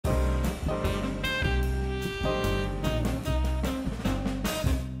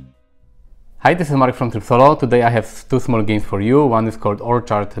Hi, this is Mark from Tryb. Today I have two small games for you. One is called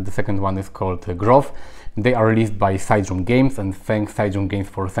Orchard, the second one is called Grove. They are released by Games, and thanks Games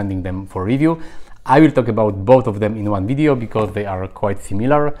for sending them for review. I will talk about both of them in one video because they are quite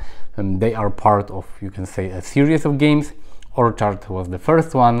similar. They are part of, you can say, a series of games. Orchard was the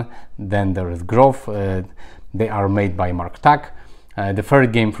first one, then there is Grove. They are made by Mark. The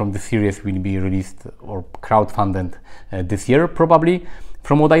third game from the series will be released or crowdfunded this year probably,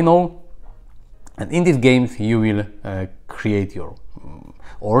 from what I know. And in these games you will create your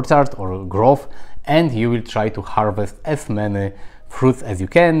orchard or grove, and you will try to harvest as many fruits as you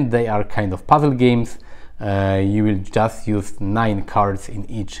can. They are kind of puzzle games. You will just use 9 cards in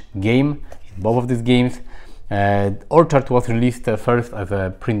each game, in both of these games. Orchard was released first as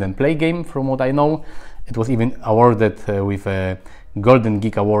a print and play game, from what I know. It was even awarded with a Golden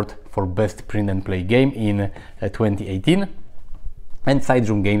Geek Award for Best Print and Play Game in 2018.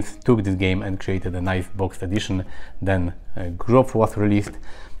 And Games took this game and created a nice boxed edition. Then Grove was released.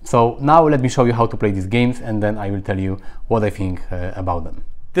 So now let me show you how to play these games, and then I will tell you what I think about them.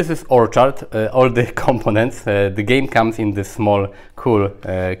 This is Orchard, all the components. The game comes in this small, cool,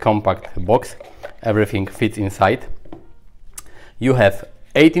 compact box. Everything fits inside. You have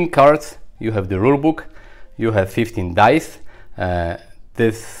 18 cards, you have the rule book, you have 15 dice.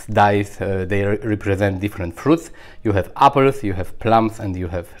 These dice, they represent different fruits. You have apples, you have plums, and you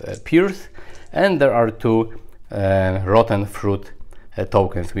have pears. And there are 2 rotten fruit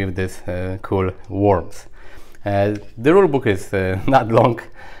tokens with these cool worms. The rule book is not long.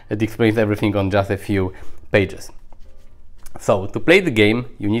 It explains everything on just a few pages. So to play the game,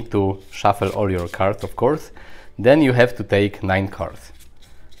 you need to shuffle all your cards, of course. Then you have to take 9 cards.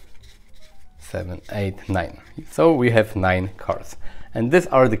 7, 8, 9. So we have 9 cards. And these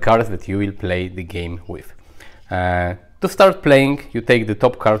are the cards that you will play the game with. To start playing, you take the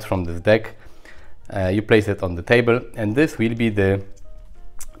top card from this deck, you place it on the table, and this will be the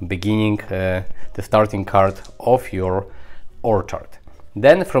beginning, the starting card of your orchard.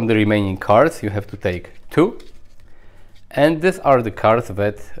 Then from the remaining cards you have to take 2, and these are the cards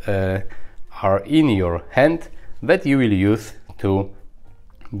that are in your hand that you will use to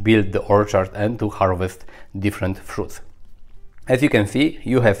build the orchard and to harvest different fruits. As you can see,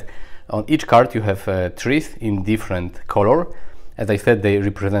 you have on each card you have trees in different color. As I said, they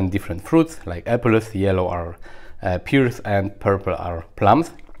represent different fruits, like apples, yellow are pears, and purple are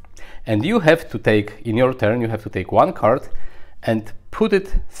plums. And you have to take, in your turn, you have to take 1 card and put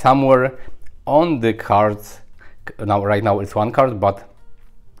it somewhere on the cards. Now, right now it's 1 card, but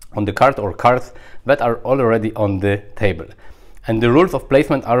on the card or cards that are already on the table. And the rules of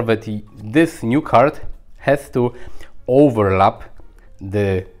placement are that this new card has to overlap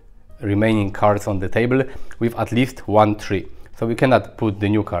the remaining cards on the table with at least 1 tree. So you cannot put the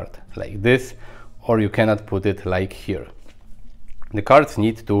new card like this, or you cannot put it like here. The cards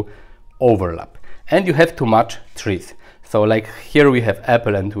need to overlap, and you have to match trees. So like here we have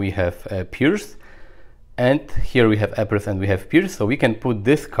apple and we have pears, and here we have apples and we have pears. So we can put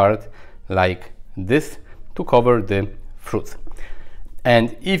this card like this to cover the fruits.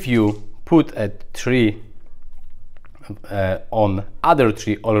 And if you put a tree on other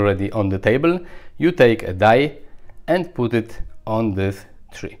tree already on the table, you take a die and put it on this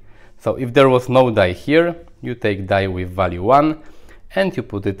tree. So if there was no die here, you take die with value 1 and you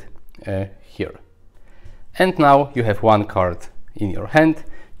put it here. And now you have 1 card in your hand,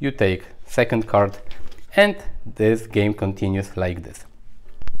 you take second card, and this game continues like this.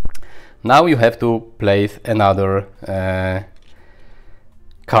 Now you have to place another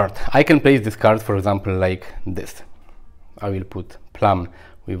card. I can place this card, for example, like this. I will put plum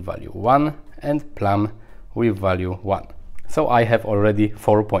with value 1 and plum with value 1. So I have already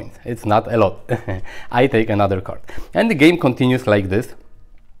 4 points. It's not a lot. I take another card. And the game continues like this.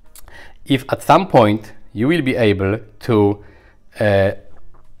 If at some point you will be able to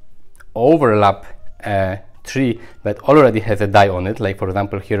overlap a tree that already has a die on it, like for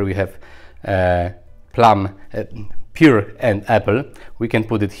example here we have plum, pear and apple, we can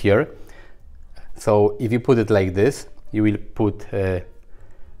put it here. So if you put it like this, you will put a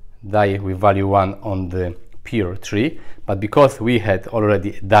die with value 1 on the pear tree, but because we had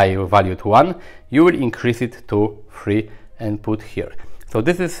already die valued 1, you will increase it to 3 and put here. So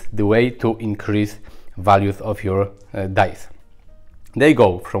this is the way to increase values of your dice. They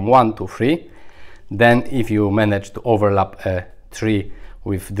go from 1 to 3. Then if you manage to overlap a tree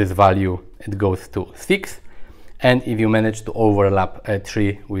with this value, it goes to 6. And if you manage to overlap a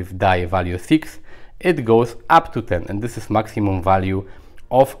tree with die value 6, it goes up to 10, and this is maximum value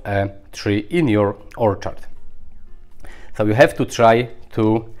of a tree in your orchard. So you have to try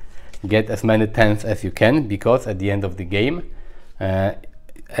to get as many 10s as you can, because at the end of the game,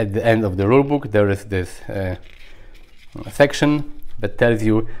 at the end of the rulebook, there is this section that tells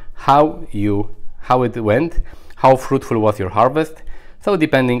you how it went, how fruitful was your harvest. So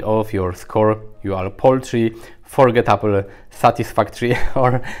depending on your score, you are poultry, forgettable, satisfactory,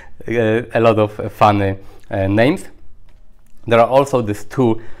 or a lot of funny names. There are also these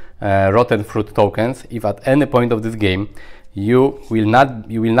 2 rotten fruit tokens. If at any point of this game you will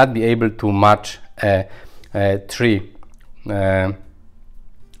not be able to match a tree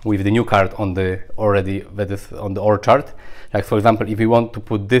with the new card on the that is on the orchard. Like for example, if you want to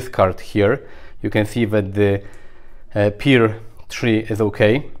put this card here, you can see that the pear tree is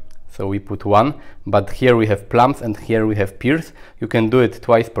okay, so we put 1, but here we have plums and here we have pears. You can do it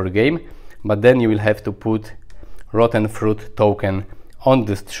twice per game, but then you will have to put rotten fruit token on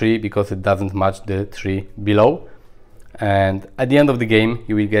this tree because it doesn't match the tree below. And at the end of the game,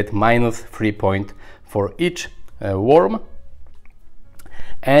 you will get -3 points for each worm,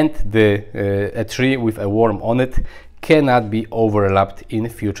 and a tree with a worm on it cannot be overlapped in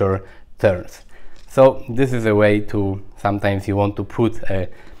future turns. So this is a way to, sometimes you want to put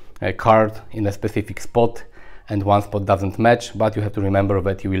a card in a specific spot and one spot doesn't match, but you have to remember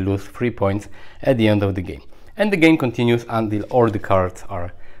that you will lose 3 points at the end of the game. And the game continues until all the cards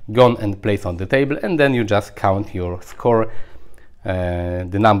are gone and placed on the table, and then you just count your score,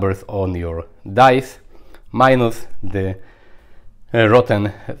 the numbers on your dice, minus the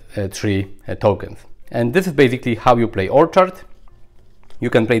rotten tree tokens. And this is basically how you play Orchard. You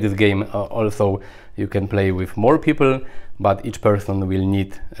can play this game also, you can play with more people, but each person will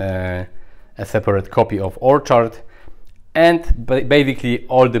need a separate copy of Orchard. And basically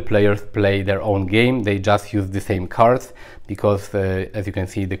all the players play their own game. They just use the same cards because as you can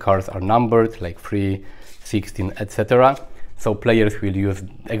see, the cards are numbered like 3, 16, etc. So players will use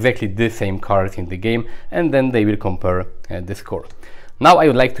exactly the same cards in the game, and then they will compare the score. Now I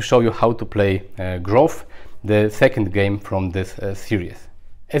would like to show you how to play Grove, the second game from this series.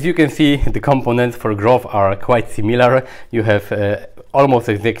 As you can see, the components for Grove are quite similar. You have almost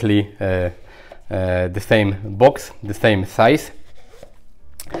exactly the same box, the same size.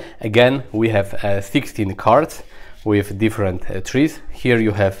 Again, we have 16 cards with different trees. Here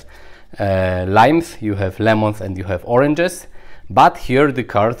you have limes, you have lemons, and you have oranges. But here the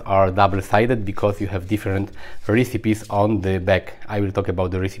cards are double-sided because you have different recipes on the back. I will talk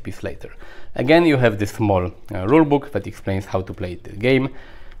about the recipes later. Again, you have this small rule book that explains how to play the game.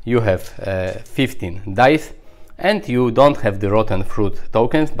 You have 15 dice, and you don't have the rotten fruit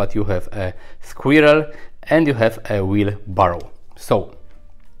tokens, but you have a squirrel and you have a wheelbarrow. So,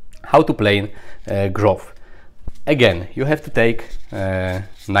 how to play Grove? Again, you have to take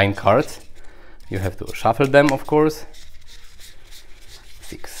 9 cards. You have to shuffle them, of course.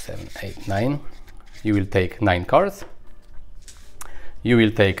 6, 7, 8, 9. You will take 9 cards. You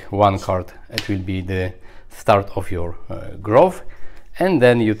will take 1 card. It will be the start of your Grove. And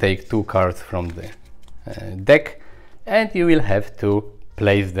then you take 2 cards from the deck, and you will have to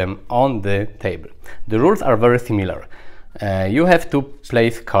place them on the table. The rules are very similar. You have to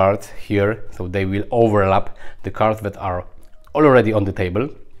place cards here, so they will overlap the cards that are already on the table.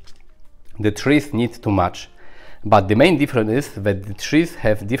 The trees need to match, but the main difference is that the trees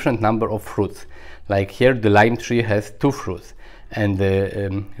have different number of fruits. Like here the lime tree has 2 fruits and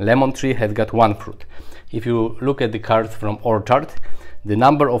the lemon tree has got 1 fruit. If you look at the cards from Orchard, the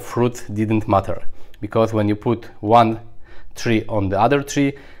number of fruits didn't matter, because when you put 1 tree on the other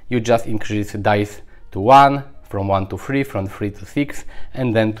tree, you just increase the dice to 1, from 1 to 3, from 3 to 6,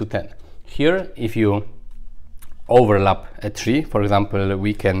 and then to 10. Here, if you overlap a tree, for example,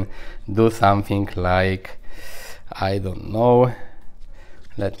 we can do something like, I don't know,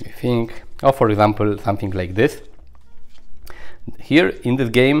 let me think, or for example, something like this. Here in this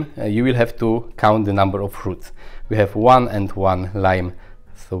game, you will have to count the number of fruits. We have 1 and 1 lime,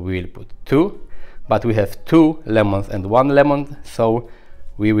 so we will put 2, but we have 2 lemons and 1 lemon, so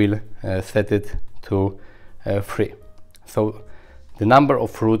we will set it to 3. So the number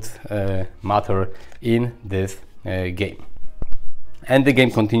of fruits matter in this game. And the game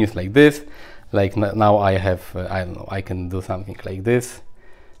continues like this. Like now I have, I don't know, I can do something like this.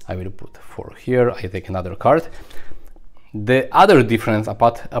 I will put 4 here, I take another card. The other difference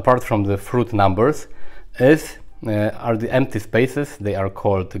apart from the fruit numbers is are the empty spaces. They are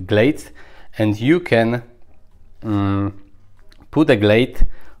called glades, and you can put a glade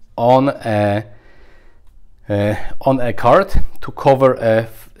on a card to cover a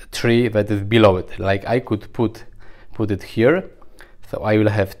tree that is below it. Like I could put it here, so I will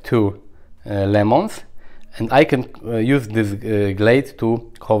have 2 lemons, and I can use this glade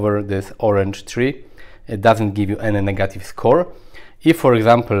to cover this orange tree. It doesn't give you any negative score. If, for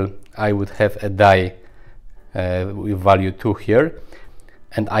example, I would have a die with value 2 here,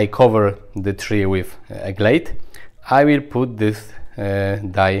 and I cover the tree with a glade, I will put this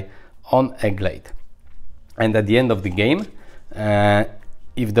die on a glade. And at the end of the game,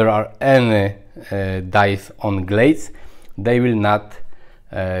 if there are any dice on glades, they will not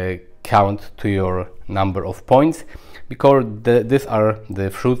count to your number of points, because these are the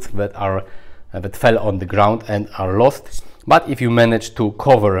fruits that fell on the ground and are lost. But if you manage to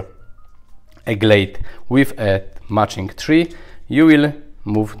cover a glade with a matching tree, you will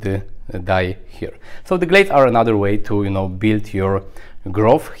move the die here. So the glades are another way to, you know, build your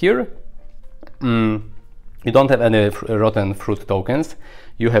growth here. You don't have any rotten fruit tokens.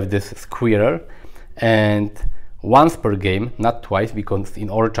 You have this squirrel, and once per game, not twice, because in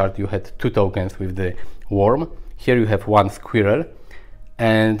Orchard you had 2 tokens with the worm. Here you have 1 squirrel,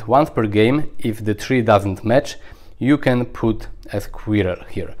 and once per game, if the tree doesn't match, you can put a squirrel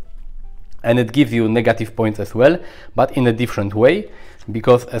here. And it gives you negative points as well, but in a different way,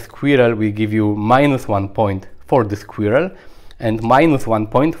 because a squirrel will give you -1 point for the squirrel and -1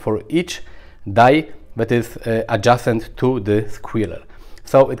 point for each die that is adjacent to the squirrel.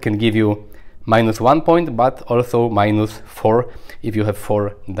 So it can give you -1 point, but also -4 if you have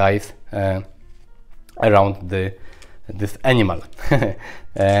 4 dice around this animal.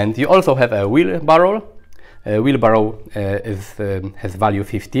 And you also have a wheelbarrow. Wheelbarrow has value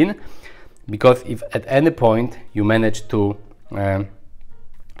 15, because if at any point you manage to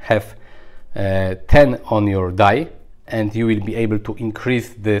have 10 on your die, and you will be able to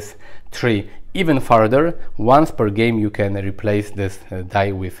increase this tree even further, once per game you can replace this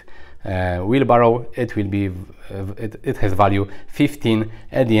die with wheelbarrow. It will be it has value 15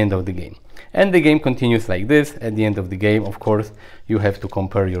 at the end of the game, and the game continues like this. At the end of the game, of course, you have to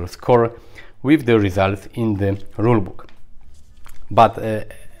compare your score with the results in the rulebook. But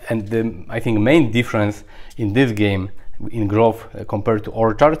and the, I think, main difference in this game in Grove compared to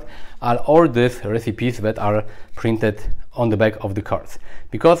Orchard are all these recipes that are printed on the back of the cards.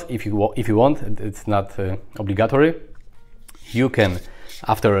 Because if you want, it's not obligatory. You can,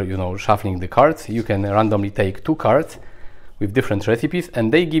 after, you know, shuffling the cards, you can randomly take 2 cards with different recipes,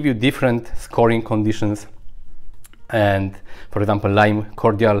 and they give you different scoring conditions. And for example, lime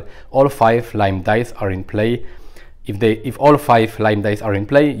cordial, all 5 lime dice are in play. If all 5 lime dice are in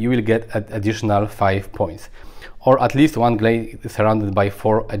play, you will get an additional 5 points, or at least 1 glade surrounded by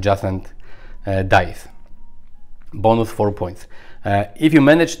 4 adjacent dice, bonus 4 points. If you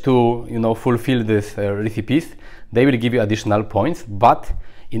manage to, you know, fulfill these recipes, they will give you additional points. But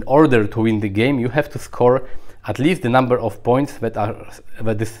in order to win the game, you have to score at least the number of points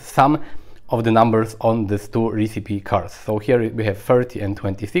that is sum of the numbers on these 2 recipe cards. So here we have 30 and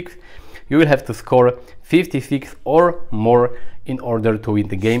 26. You will have to score 56 or more in order to win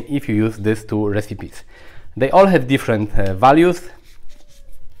the game if you use these 2 recipes. They all have different values.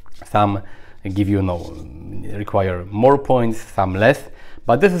 Some give you, require more points, some less.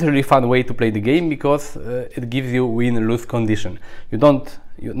 But this is a really fun way to play the game, because it gives you win-lose condition. You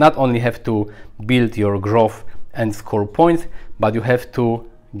not only have to build your growth and score points, but you have to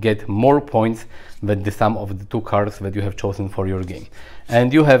get more points than the sum of the 2 cards that you have chosen for your game.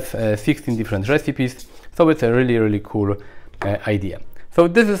 And you have 16 different recipes, so it's a really, really cool idea. So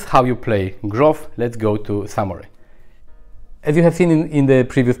this is how you play Grove. Let's go to summary. As you have seen in the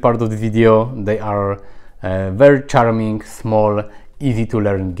previous part of the video, they are very charming, small, easy to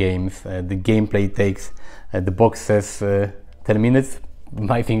learn games. The gameplay takes, the box says 10 minutes,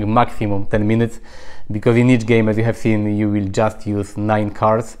 I think maximum 10 minutes, because in each game, as you have seen, you will just use 9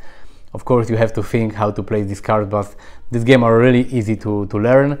 cards. Of course, you have to think how to play these cards, but this game are really easy to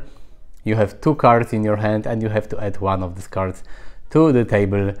learn. You have 2 cards in your hand, and you have to add 1 of these cards to the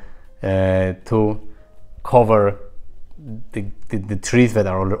table to cover the trees that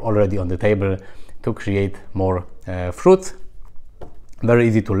are already on the table, to create more fruits. Very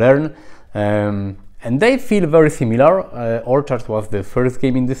easy to learn, and they feel very similar. Orchard was the first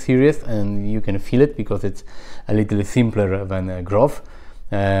game in this series, and you can feel it because it's a little simpler than Grove.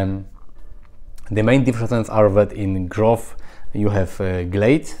 The main differences are that in Grove you have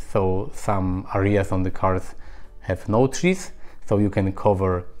glades, so some areas on the cards have no trees, so you can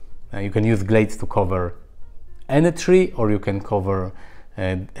cover, you can use glades to cover any tree, or you can cover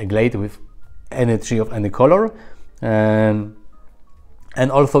a glade with any tree of any color. And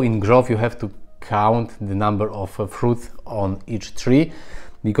also in Grove you have to count the number of fruits on each tree,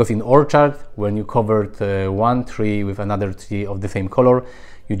 because in Orchard, when you covered one tree with another tree of the same color,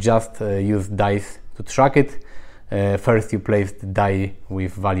 you just use dice to track it. First you place the die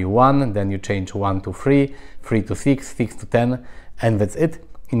with value 1, then you change 1 to 3, 3 to 6, 6 to 10, and that's it.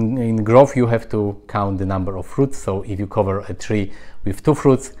 In growth you have to count the number of fruits, so if you cover a tree with 2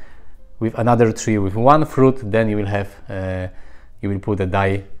 fruits, with another tree with 1 fruit, then you will have you will put a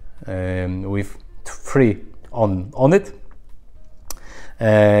die with 3 on it.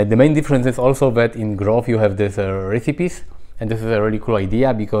 The main difference is also that in growth you have these recipes, and this is a really cool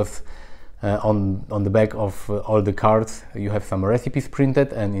idea because on the back of all the cards you have some recipes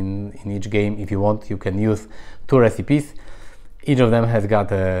printed, and in each game, if you want, you can use 2 recipes. Each of them has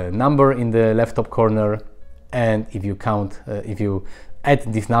got a number in the left top corner, and if you count, if you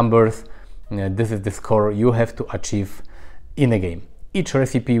add these numbers, this is the score you have to achieve in a game. Each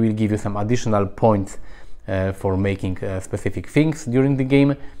recipe will give you some additional points for making specific things during the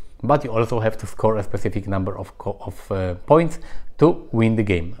game, but you also have to score a specific number of points to win the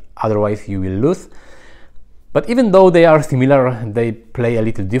game, otherwise you will lose. But even though they are similar, they play a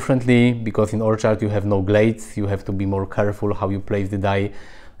little differently, because in Orchard you have no glades, you have to be more careful how you place the die.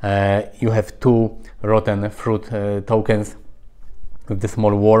 You have 2 rotten fruit tokens with the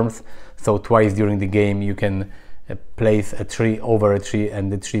small worms, so twice during the game you can place a tree over a tree and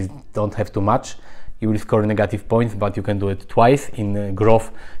the trees don't have to match. You will score negative points, but you can do it twice. In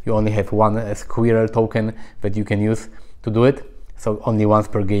growth you only have 1 squirrel token that you can use to do it, so only once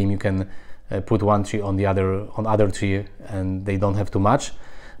per game you can put 1 tree on the other tree and they don't have to match.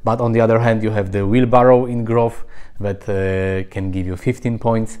 But on the other hand, you have the wheelbarrow in growth that can give you 15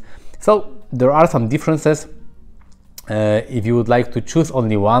 points. So there are some differences. If you would like to choose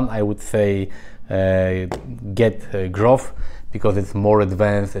only one, I would say get growth, because it's more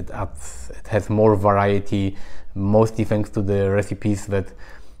advanced, it has more variety, mostly thanks to the recipes that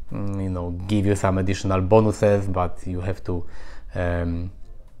give you some additional bonuses, but you have to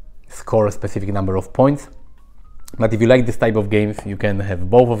score a specific number of points. But if you like this type of games, you can have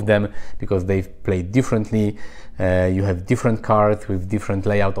both of them, because they play differently. You have different cards with different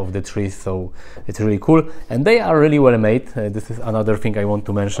layout of the trees, so it's really cool, and they are really well made. This is another thing I want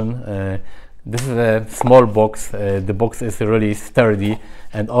to mention. This is a small box. The box is really sturdy,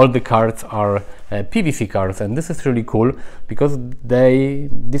 and all the cards are PVC cards, and this is really cool because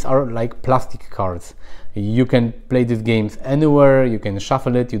these are like plastic cards. You can play these games anywhere, you can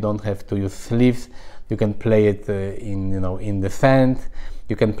shuffle it, you don't have to use sleeves, you can play it in the sand,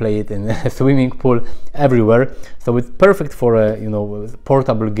 you can play it in a swimming pool, everywhere. So it's perfect for a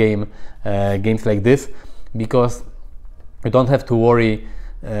portable games like this, because you don't have to worry.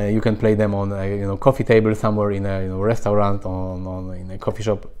 You can play them on a coffee table somewhere, in a restaurant, in a coffee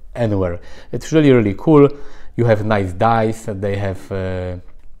shop, anywhere. It's really cool. You have nice dice. They have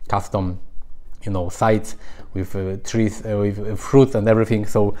custom sides with trees, with fruits and everything.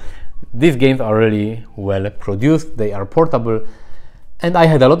 So these games are really well produced. They are portable, and I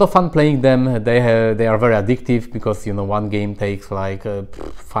had a lot of fun playing them. They are very addictive, because one game takes like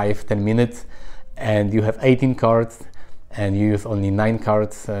 5-10 minutes, and you have 18 cards, and you use only 9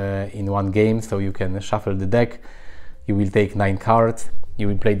 cards in one game, so you can shuffle the deck. You will take 9 cards, you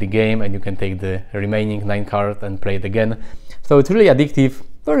will play the game, and you can take the remaining 9 cards and play it again. So it's really addictive,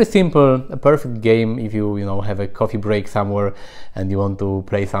 very simple, a perfect game if you have a coffee break somewhere and you want to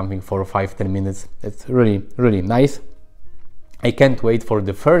play something for 5-10 minutes. It's really nice. I can't wait for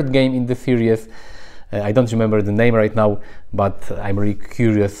the third game in the series. I don't remember the name right now, but I'm really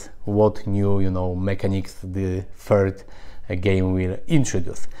curious what new mechanics the third game will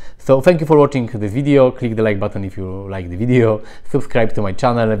introduce. So thank you for watching the video. Click the like button if you like the video, subscribe to my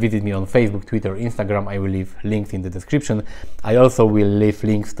channel, visit me on Facebook, Twitter, Instagram. I will leave links in the description. I also will leave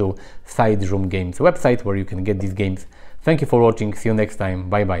links to Side Room Games website, where you can get these games. Thank you for watching, see you next time,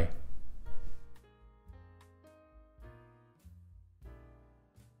 bye bye.